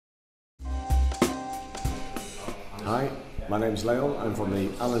Hi, my name's Leon. I'm from the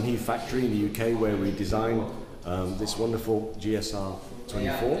Alan Heath factory in the UK where we design this wonderful GSR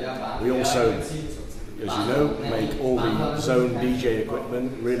 24. We also, as you know, make all the zone DJ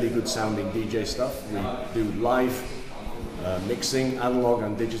equipment, really good sounding DJ stuff. We do live mixing, analog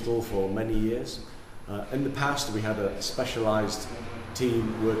and digital for many years. In the past we had a specialized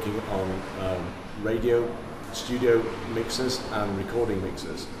team working on radio, studio mixers and recording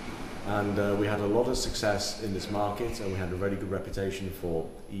mixers. And we had a lot of success in this market, and we had a very good reputation for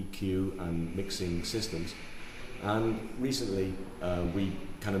EQ and mixing systems. And recently we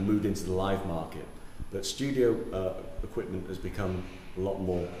kind of moved into the live market. But studio equipment has become a lot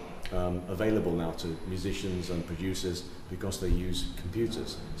more available now to musicians and producers because they use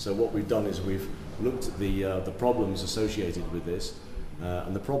computers. So what we've done is we've looked at the problems associated with this.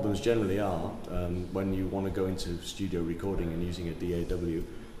 And the problems generally are when you want to go into studio recording and using a DAW,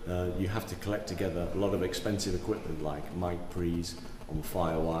 you have to collect together a lot of expensive equipment like mic pre's on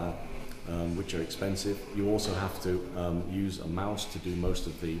firewire, which are expensive. You also have to use a mouse to do most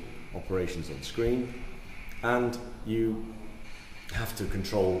of the operations on screen, and you have to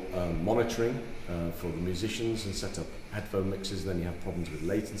control monitoring for the musicians and set up headphone mixes. Then you have problems with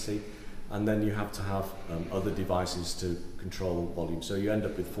latency, and then you have to have other devices to control volume. So you end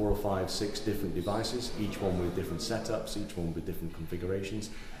up with 4 or 5, 6 different devices, each one with different setups, each one with different configurations.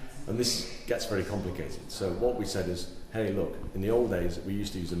 And this gets very complicated. So what we said is, hey look, in the old days we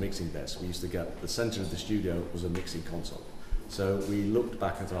used to use a mixing desk. We used to get, the center of the studio was a mixing console. So we looked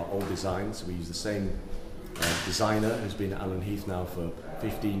back at our old designs. We used the same designer who's been at Alan Heath now for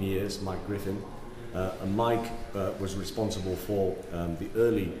 15 years, Mike Griffin. And Mike was responsible for the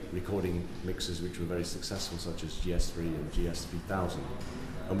early recording mixers which were very successful, such as GS3 and GS3000.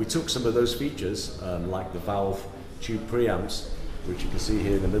 And we took some of those features, like the valve tube preamps, which you can see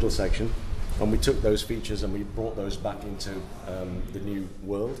here in the middle section, and we took those features and we brought those back into the new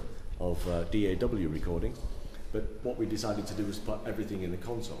world of DAW recording. But what we decided to do was put everything in the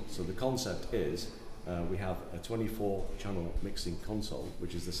console. So the concept is we have a 24-channel mixing console,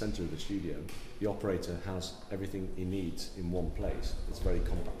 which is the center of the studio. The operator has everything he needs in one place. It's a very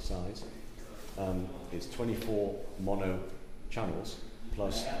compact size. It's 24 mono channels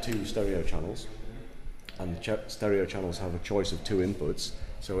plus 2 stereo channels. And the stereo channels have a choice of 2 inputs,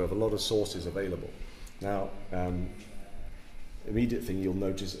 so we have a lot of sources available. Now, immediate thing you'll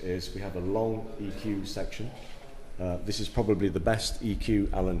notice is we have a long EQ section. This is probably the best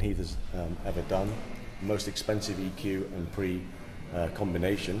EQ Alan Heath has ever done. Most expensive EQ and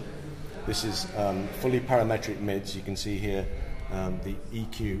pre-combination. This is fully parametric mids. You can see here the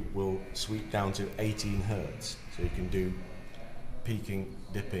EQ will sweep down to 18 Hertz, so you can do peaking,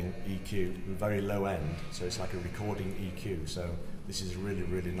 dipping EQ, very low end, so it's like a recording EQ. So this is a really,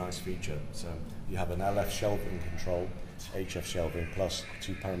 really nice feature. So you have an LF shelving control, HF shelving, plus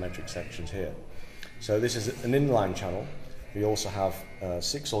 2 parametric sections here. So this is an inline channel. We also have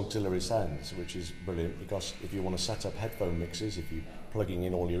 6 auxiliary sends, which is brilliant because if you want to set up headphone mixes, if you're plugging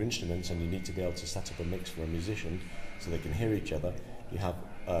in all your instruments and you need to be able to set up a mix for a musician so they can hear each other, you have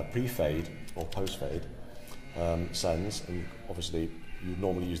pre-fade or post-fade sends, and obviously you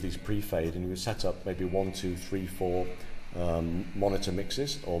normally use these pre-fade, and you would set up maybe 1, 2, 3, 4 monitor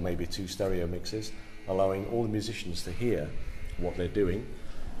mixes or maybe 2 stereo mixes, allowing all the musicians to hear what they're doing,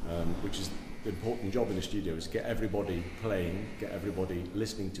 which is the important job in the studio, is get everybody playing, get everybody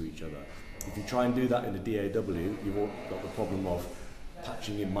listening to each other. If you try and do that in a DAW, you've got the problem of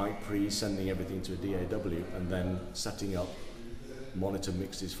patching in mic pre, sending everything to a DAW, and then setting up monitor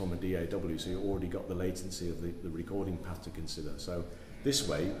mixes from a DAW, so you've already got the latency of the recording path to consider. So this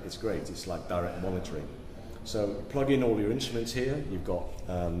way, it's great, it's like direct monitoring. So plug in all your instruments here, you've got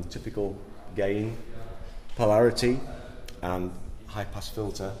typical gain, polarity, and high pass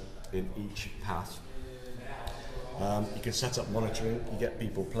filter in each path. You can set up monitoring, you get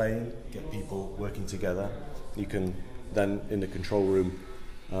people playing, get people working together. You can then, in the control room,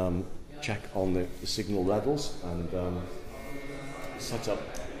 check on the signal levels and set up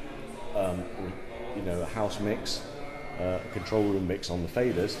a house mix, a control room mix on the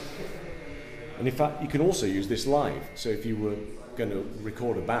faders. And in fact, you can also use this live. So if you were going to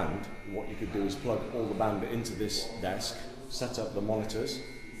record a band, what you could do is plug all the band into this desk, set up the monitors,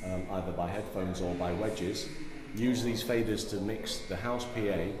 either by headphones or by wedges, use these faders to mix the house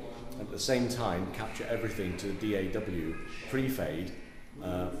PA, at the same time capture everything to the DAW, pre-fade,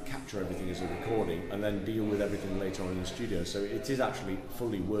 capture everything as a recording, and then deal with everything later on in the studio. So it is actually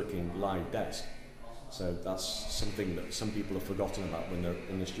fully working live desk. So that's something that some people have forgotten about when they're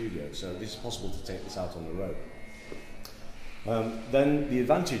in the studio. So this is possible to take this out on the road. Then the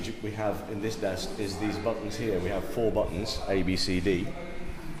advantage we have in this desk is these buttons here. We have 4 buttons, A, B, C, D.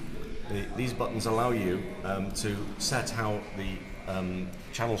 These buttons allow you to set how the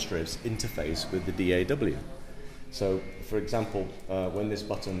channel strips interface with the DAW. So, for example, when this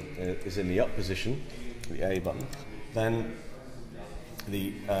button is in the up position, the A button, then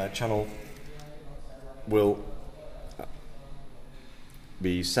the channel will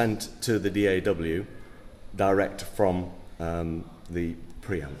be sent to the DAW direct from the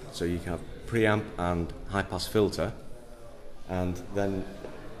preamp. So you can have preamp and high-pass filter, and then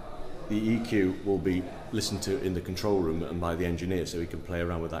the EQ will be listened to in the control room and by the engineer, so he can play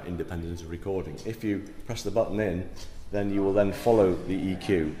around with that independent of recording. If you press the button in, then you will then follow the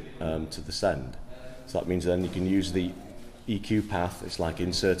EQ to the send. So that means then you can use the EQ path. It's like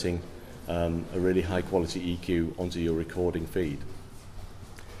inserting a really high quality EQ onto your recording feed.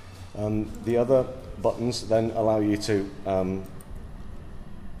 The other buttons then allow you to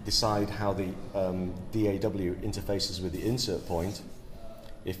decide how the DAW interfaces with the insert point.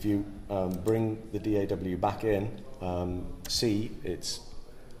 If you bring the DAW back in, C, it's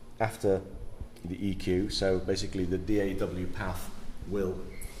after the EQ, so basically the DAW path will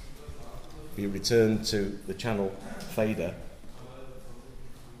be returned to the channel fader,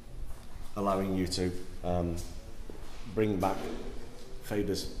 allowing you to bring back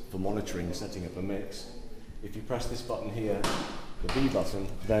faders for monitoring, setting up a mix. If you press this button here, the B button,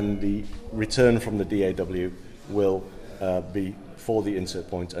 then the return from the DAW will be for the insert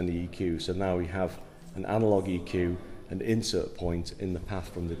point and the EQ. So now we have an analog EQ and insert point in the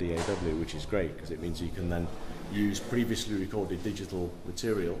path from the DAW, which is great because it means you can then use previously recorded digital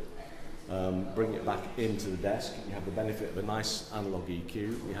material, bring it back into the desk. You have the benefit of a nice analog EQ,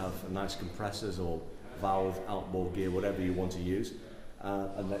 you have a nice compressors or valve, outboard gear, whatever you want to use,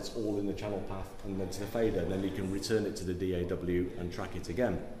 and that's all in the channel path and then to the fader, and then you can return it to the DAW and track it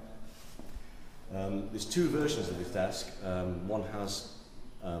again. There's 2 versions of this desk. One has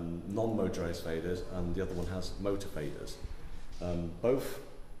non-motorized faders and the other one has motor faders. Both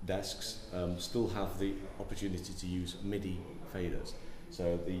desks still have the opportunity to use Midi faders.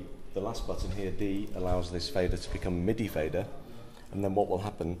 So the last button here, D, allows this fader to become Midi fader, and then what will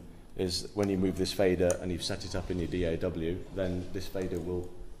happen is when you move this fader and you've set it up in your DAW, then this fader will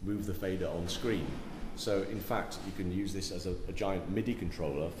move the fader on screen. So in fact, you can use this as a giant MIDI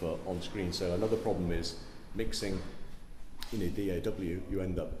controller for on screen. So another problem is mixing in a DAW, you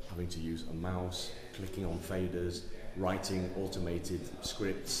end up having to use a mouse, clicking on faders, writing automated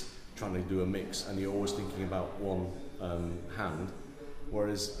scripts, trying to do a mix, and you're always thinking about one hand.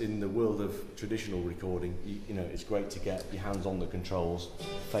 Whereas in the world of traditional recording, you know, it's great to get your hands on the controls,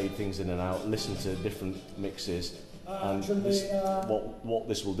 fade things in and out, listen to different mixes, and what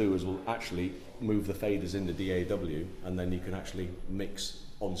this will do is will actually move the faders in the DAW, and then you can actually mix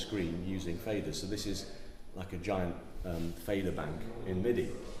on screen using faders. So this is like a giant fader bank in MIDI.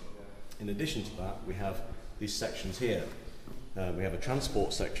 In addition to that, we have these sections here. We have a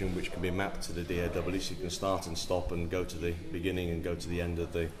transport section which can be mapped to the DAW, so you can start and stop and go to the beginning and go to the end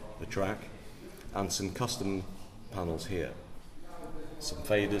of the track, and some custom panels here. Some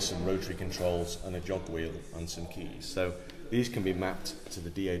faders, some rotary controls, and a jog wheel and some keys. So these can be mapped to the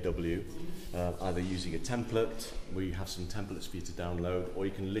DAW, either using a template. We have some templates for you to download, or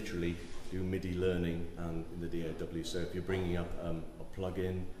you can literally do MIDI learning in the DAW. So if you're bringing up a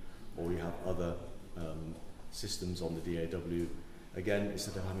plugin, or you have other systems on the DAW, again,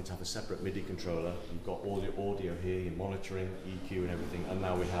 instead of having to have a separate MIDI controller, you've got all your audio here, your monitoring, EQ and everything, and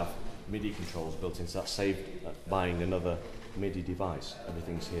now we have MIDI controls built in, so that saved buying another MIDI device.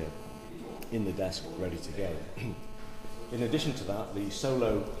 Everything's here in the desk, ready to go. In addition to that, the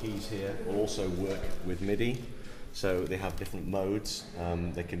solo keys here will also work with MIDI, so they have different modes.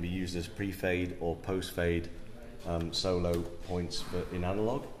 They can be used as pre-fade or post-fade solo points in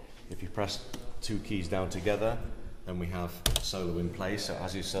analog. If you press 2 keys down together, then we have solo in place. So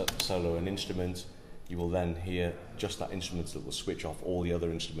as you solo an instrument, you will then hear just that instrument that will switch off all the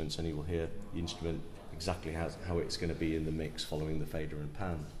other instruments, and you will hear the instrument exactly how it's going to be in the mix following the fader and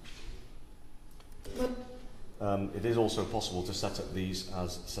pan. It is also possible to set up these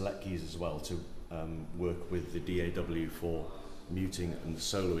as select keys as well to work with the DAW for muting and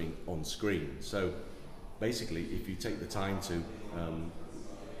soloing on screen. So basically, if you take the time to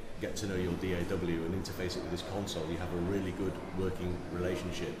get to know your DAW and interface it with this console, you have a really good working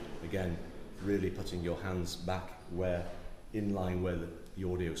relationship. Again, really putting your hands back in line where the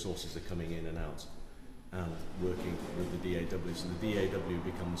audio sources are coming in and out, and working with the DAW, so the DAW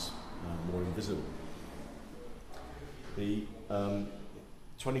becomes more invisible. The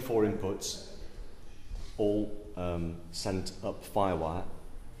 24 inputs all sent up Firewire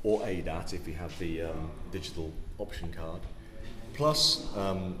or ADAT if you have the digital option card. Plus,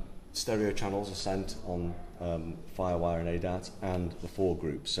 stereo channels are sent on Firewire and ADAT and the 4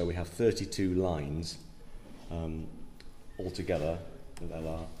 groups. So we have 32 lines altogether that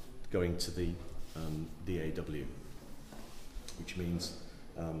are going to the DAW, which means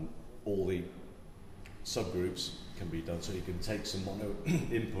all the subgroups can be done. So you can take some mono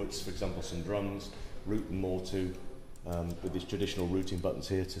inputs, for example, some drums, route them all to, with these traditional routing buttons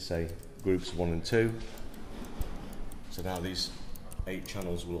here to say groups 1 and 2. So now these 8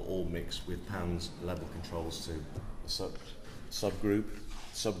 channels will all mix with pans, level controls to the subgroup.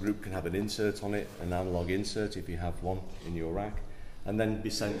 Subgroup can have an insert on it, an analog insert if you have one in your rack, and then be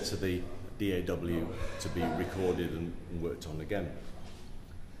sent to the DAW to be recorded and worked on again.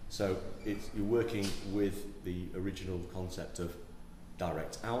 So you're working with the original concept of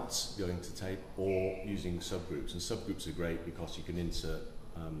direct outs going to tape or using subgroups. And subgroups are great because you can insert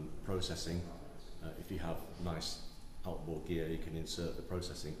processing. If you have nice outboard gear, you can insert the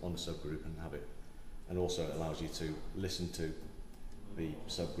processing on a subgroup and have it. And also it allows you to listen to the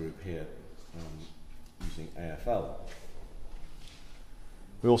subgroup here using AFL.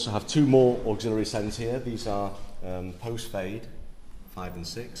 We also have 2 more auxiliary sends here. These are post-fade, 5 and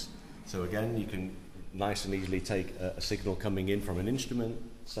 6. So again, you can nice and easily take a signal coming in from an instrument,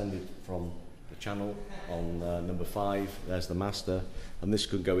 send it from the channel on number 5, there's the master, and this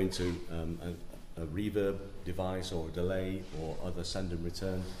could go into a reverb device or a delay or other send and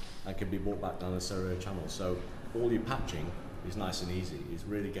return, and can be brought back down a stereo channel. So all your patching is nice and easy. It's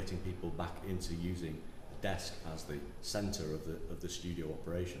really getting people back into using the desk as the center of the studio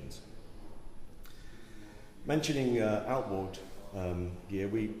operations. Mentioning outboard gear,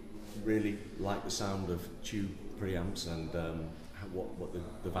 we really like the sound of tube preamps and what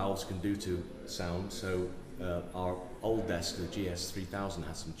the valves can do to sound. So our old desk, the GS3000,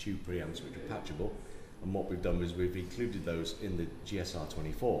 has some tube preamps which are patchable, and what we've done is we've included those in the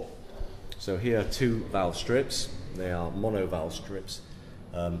GSR24. So here are 2 valve strips. They are mono valve strips.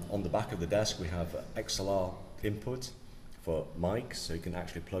 On the back of the desk we have XLR input for mics, so you can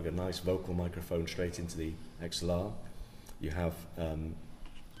actually plug a nice vocal microphone straight into the XLR. You have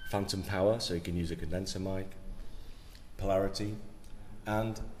phantom power, so you can use a condenser mic, polarity,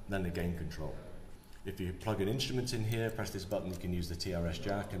 and then a gain control. If you plug an instrument in here, press this button, you can use the TRS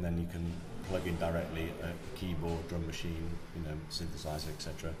jack, and then you can plug in directly a keyboard, drum machine, synthesizer,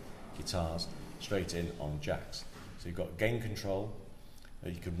 etc., guitars, straight in on jacks. So you've got gain control.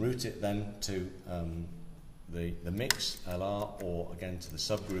 You can route it then to the mix, LR, or again to the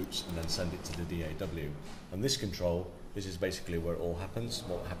subgroups, and then send it to the DAW. And this control, this is basically where it all happens.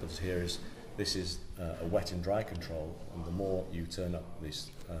 What happens here is this is a wet and dry control, and the more you turn up this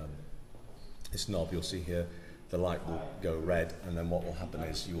knob, you'll see here the light will go red, and then what will happen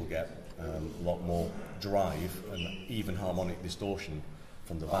is you will get a lot more drive and even harmonic distortion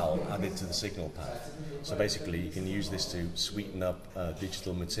from the valve added to the signal path. So basically you can use this to sweeten up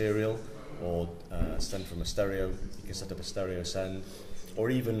digital material, or send from a stereo. You can set up a stereo send, or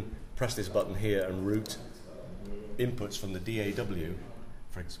even press this button here and route inputs from the DAW,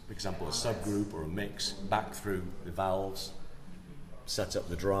 for example a subgroup or a mix, back through the valves, set up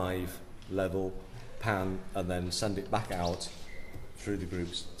the drive, level, pan, and then send it back out through the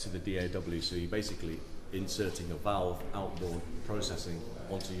groups to the DAW. So you're basically inserting a valve outboard processing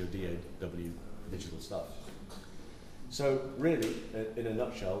onto your DAW digital stuff. So really, in a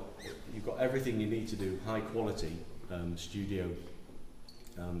nutshell, you've got everything you need to do high quality studio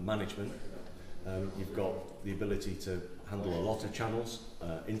management. You've got the ability to handle a lot of channels,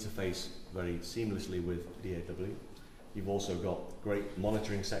 interface very seamlessly with DAW. You've also got great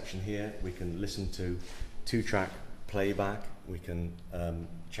monitoring section here. We can listen to 2-track playback. We can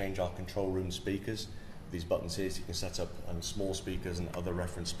change our control room speakers. These buttons here, so you can set up small speakers and other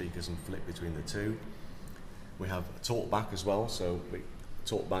reference speakers and flip between the two. We have Talkback as well, so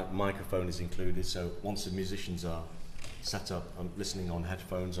Talkback microphone is included, so once the musicians are set up and listening on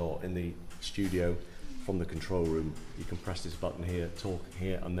headphones or in the studio from the control room, you can press this button here, talk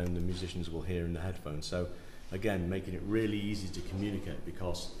here, and then the musicians will hear in the headphones. So again, making it really easy to communicate,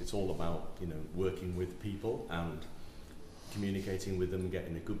 because it's all about working with people and communicating with them,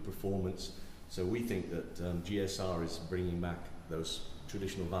 getting a good performance. So we think that GSR is bringing back those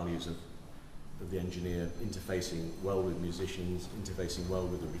traditional values of the engineer, interfacing well with musicians, interfacing well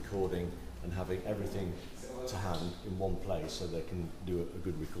with the recording, and having everything to hand in one place so they can do a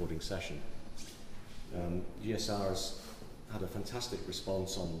good recording session. GSR has had a fantastic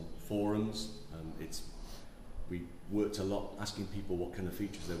response on forums. We worked a lot asking people what kind of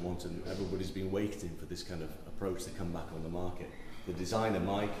features they want, and everybody's been waiting for this kind of approach to come back on the market. The designer,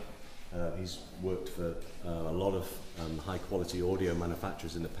 Mike, he's worked for a lot of high quality audio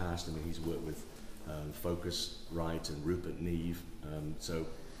manufacturers in the past. I mean, he's worked with Focusrite and Rupert Neve,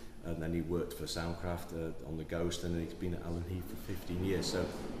 and then he worked for Soundcraft on the Ghost, and he's been at Alan Heath for 15 years. So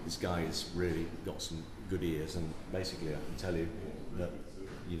this guy has really got some good ears, and basically I can tell you that,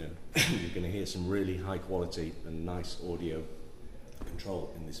 you know, you're going to hear some really high quality and nice audio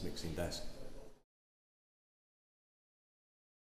control in this mixing desk.